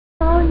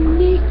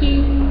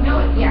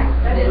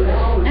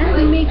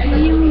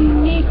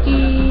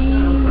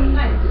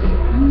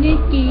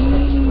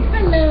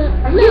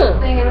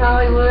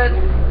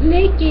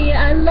Nikki,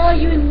 I love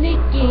you,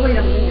 Nikki.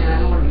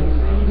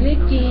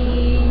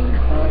 Nikki.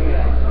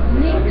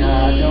 Nikki.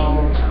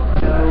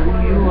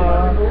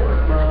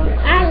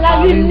 I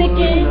love you,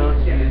 Nikki.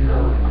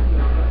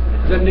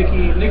 Is that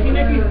Nikki? Nikki?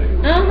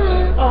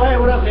 Uh-huh. Oh, hey,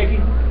 what up, Nikki?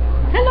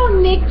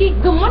 Hello, Nikki.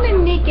 Good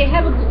morning, Nikki.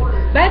 Have a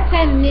good bad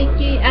time,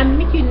 Nikki. I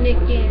miss you,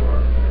 Nikki.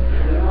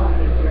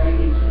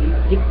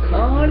 You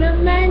call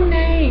my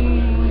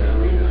name.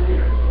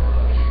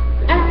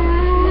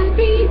 I'll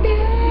be there.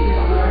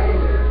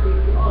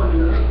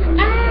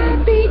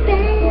 I'll be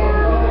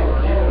there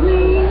when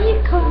you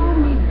call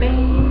me,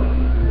 babe.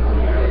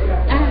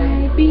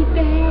 I'll be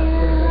there.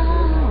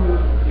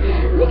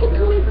 Listen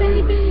to me,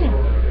 baby.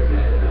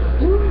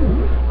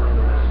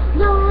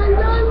 No,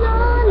 no, no,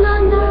 no,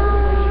 no.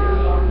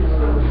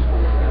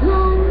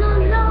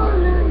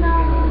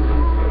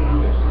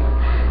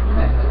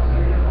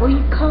 Will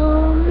you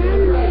call my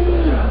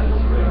name?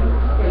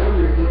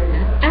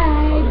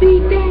 I'll be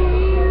there.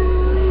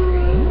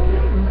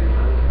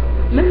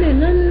 No,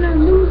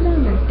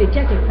 the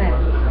judge is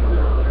fast.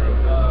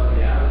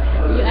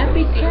 I'll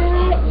be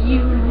there,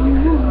 you.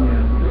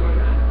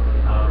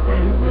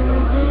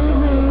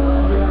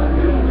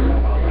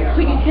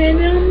 Put your hand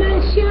on my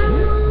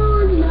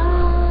shoulder.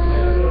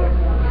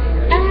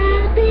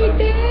 I'll be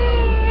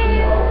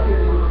there.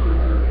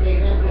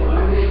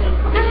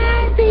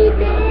 I'll be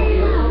there.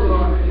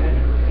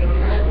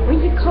 When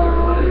you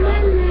call my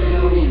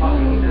name,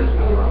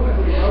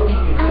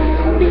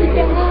 I'll be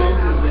there.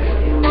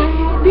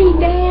 I'll be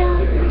there.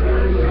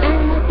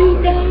 I'll be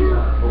there.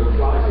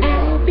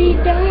 I'll be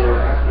there.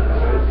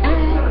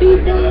 I'll be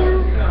there.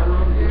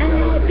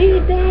 I'll be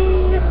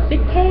there to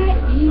tell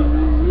you.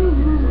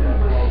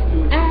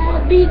 I'll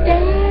be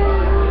there.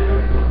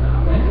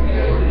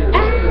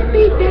 I'll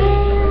be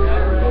there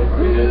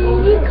when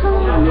you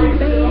call me,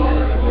 babe.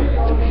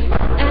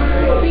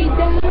 I'll be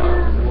there.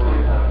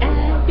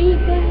 I'll be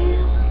there.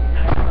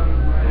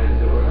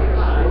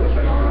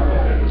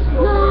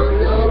 No,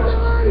 no,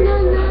 no, no,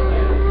 no.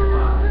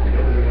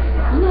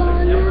 No,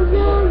 no,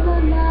 no, no,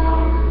 no.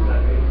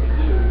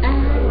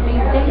 I'll be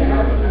there.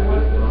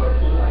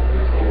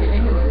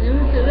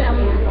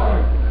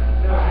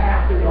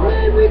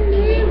 Never,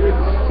 never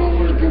say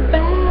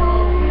goodbye.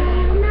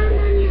 No,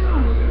 no, no.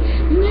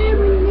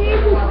 Never,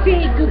 never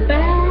say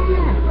goodbye.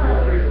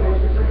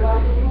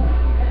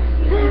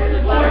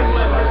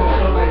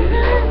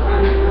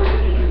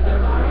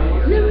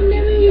 Never,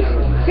 never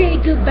say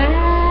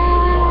goodbye.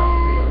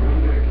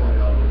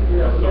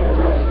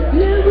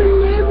 Never,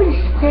 never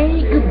say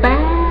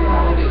goodbye.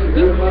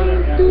 You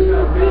have to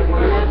break my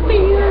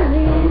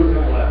feelings.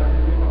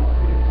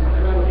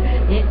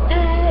 And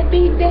I'll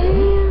be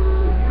there.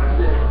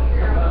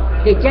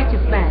 They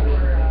justify.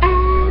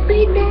 I'll be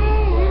there.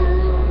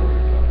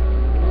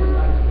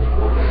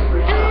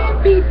 I'll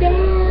be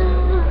there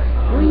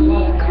when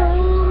you call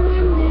my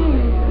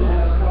name.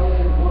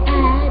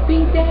 I'll be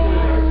there.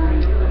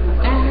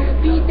 I'll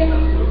be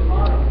there.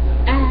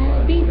 I'll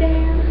be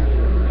there.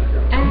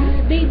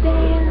 I'll be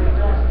there.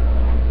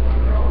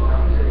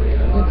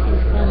 What's his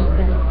song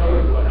about?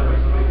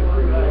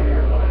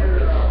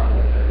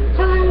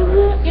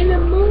 Hollywood in the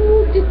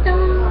movie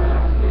star.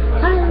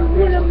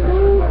 Hollywood in the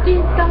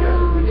movie star.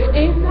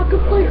 And I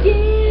could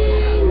forget.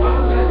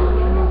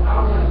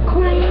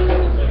 Queen.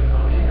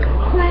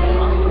 Queen.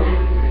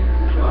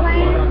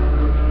 Queen.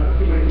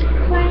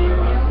 Queen.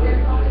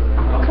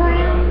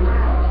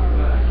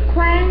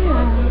 Queen.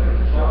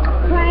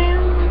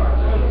 Queen.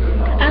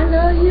 I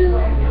love you.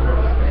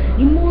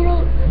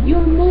 You're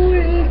a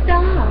movie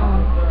star.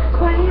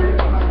 Queen.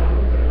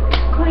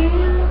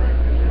 Queen.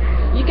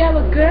 You got a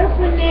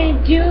girlfriend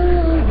named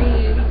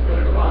Judy.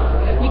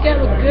 You got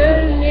a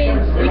girlfriend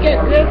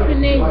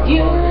named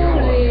Judy.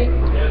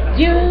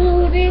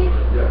 Judy.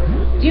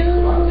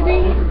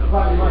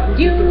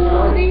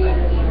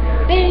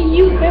 Then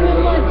you baby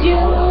my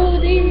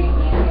Judy.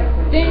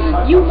 Then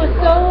you my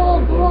soul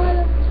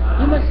brother.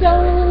 You my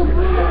soul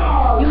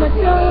brother. You my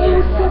soul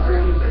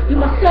sister. You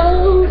my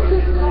soul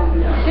sister.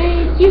 Then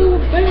you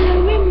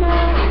bury my.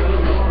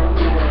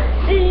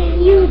 Then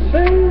you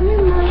bury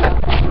my.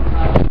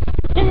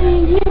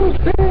 Then you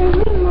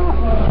bury my.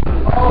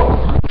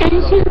 Then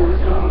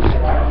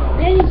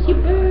you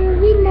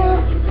bury my.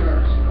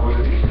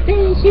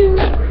 Then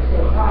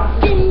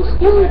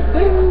you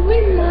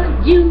bury my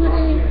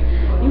Judy.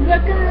 You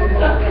rock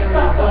out.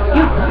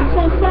 You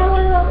from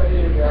Florida.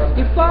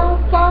 You from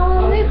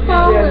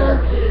Florida.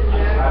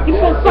 You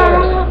from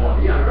Florida.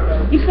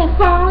 You from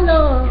Florida.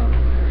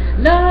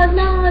 La la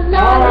la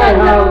la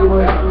la.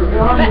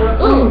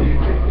 Ooh.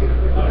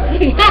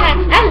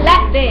 I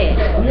like that.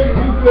 You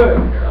good.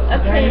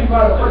 Okay. You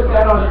gotta put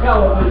that on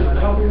television.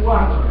 Don't be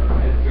watching.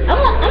 I'm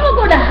gonna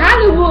go to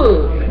Hollywood.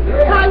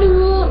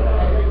 Hollywood.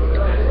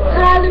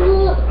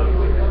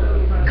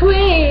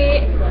 Queen.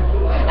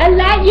 I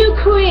like you,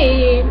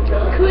 Queen.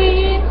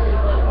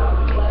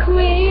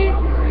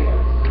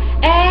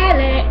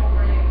 Alex.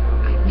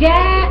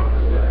 Jack.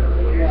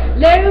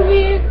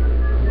 Larry.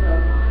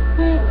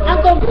 I'm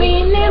gonna be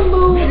in that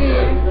mood.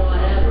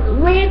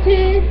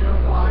 Rented.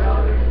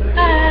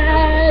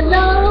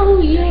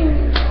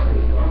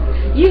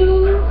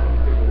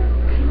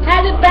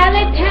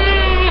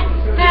 Valentine,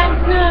 have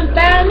some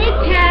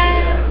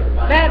Valentine.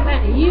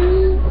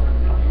 You,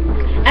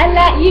 I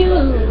like you.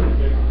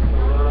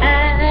 I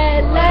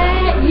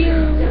like you.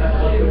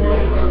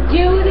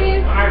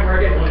 Judith,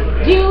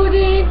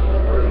 Judith,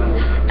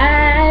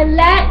 I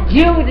like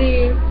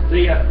Judith.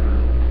 See ya.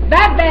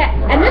 Bye bye.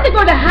 I need to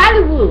go to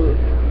Hollywood.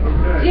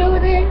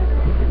 Judith,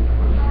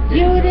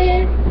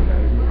 Judith,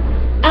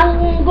 I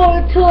want to go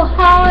to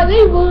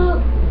Hollywood.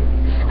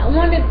 I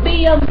want to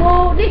be a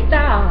movie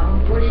star.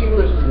 What are you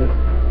listening to?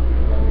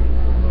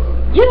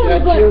 You want to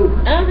That's go? you.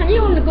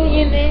 You want to go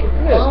in there?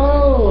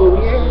 Oh,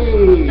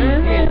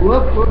 yay!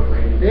 Whoop, whoop.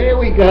 There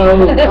we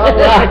go. All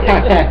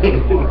right.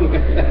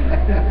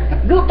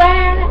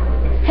 Goodbye.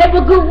 Have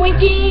a good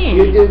weekend.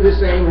 You do the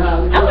same,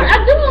 Hollywood.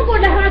 I do want to go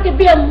to Hollywood to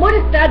be a movie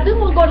star. I do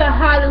want to go to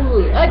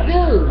Hollywood. I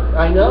do.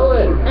 I know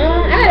it.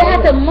 I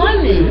had the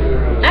money.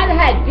 I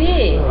had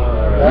this.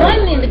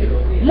 Money to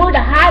move to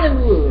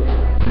Hollywood.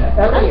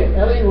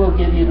 Elliot will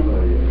give you the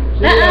money.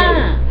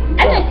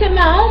 I just take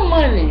my own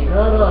money.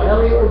 No,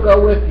 Elliot will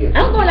go with you.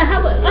 I'm going to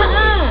Hollywood.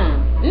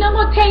 No, I'm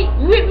going to take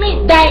with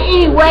me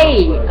Diane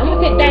Wade. I'm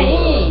going to take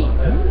Diane.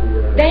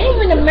 Diane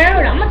went to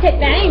murder. I'm going to take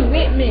Diane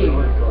with me.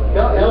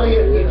 No,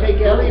 Elliot, you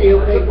take Elliot,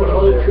 he'll pay for the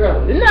whole trip.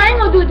 No, I ain't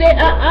going to do that.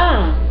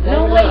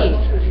 No way.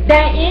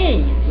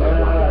 Diane.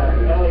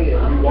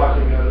 Elliot. You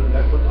watching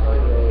Netflix?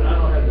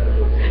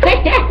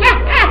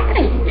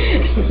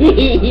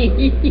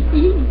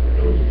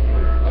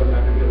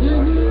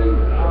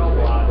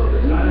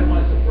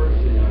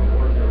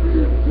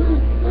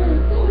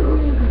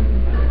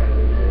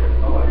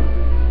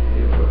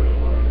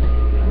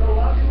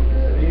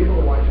 Be able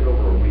to watch it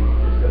over a week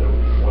instead of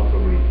once a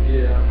week.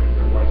 Yeah.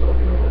 Watch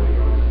something over a week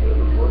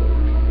instead of work.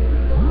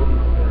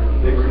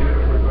 They were doing it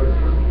for 30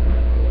 years.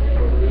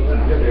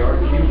 Yeah, they are.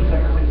 Even the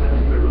second season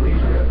hasn't been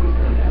released yet.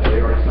 They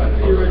are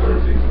excited about the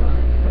third season.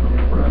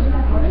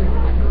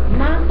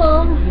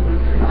 Mama,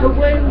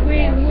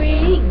 when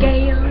we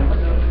Gail.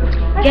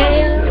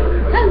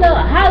 Hello,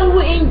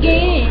 Hollywood and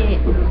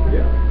Gann.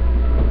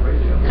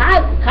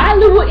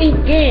 Hollywood and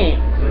Gann.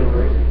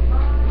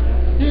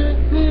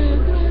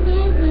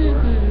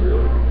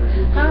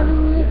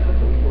 Hollywood,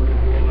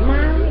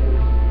 Mike,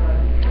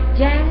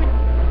 Jack,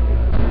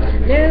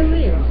 there it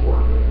is.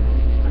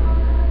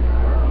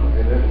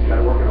 And then it's kind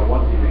of working on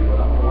one TV, but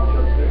I'm going to watch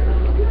upstairs.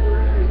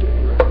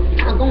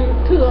 I'm going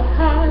to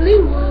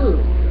Hollywood.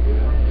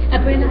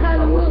 I've been to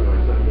Hollywood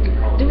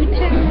 3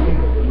 times.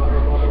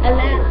 I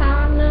like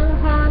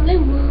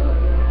Hollywood,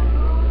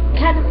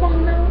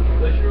 California,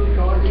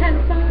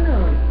 California.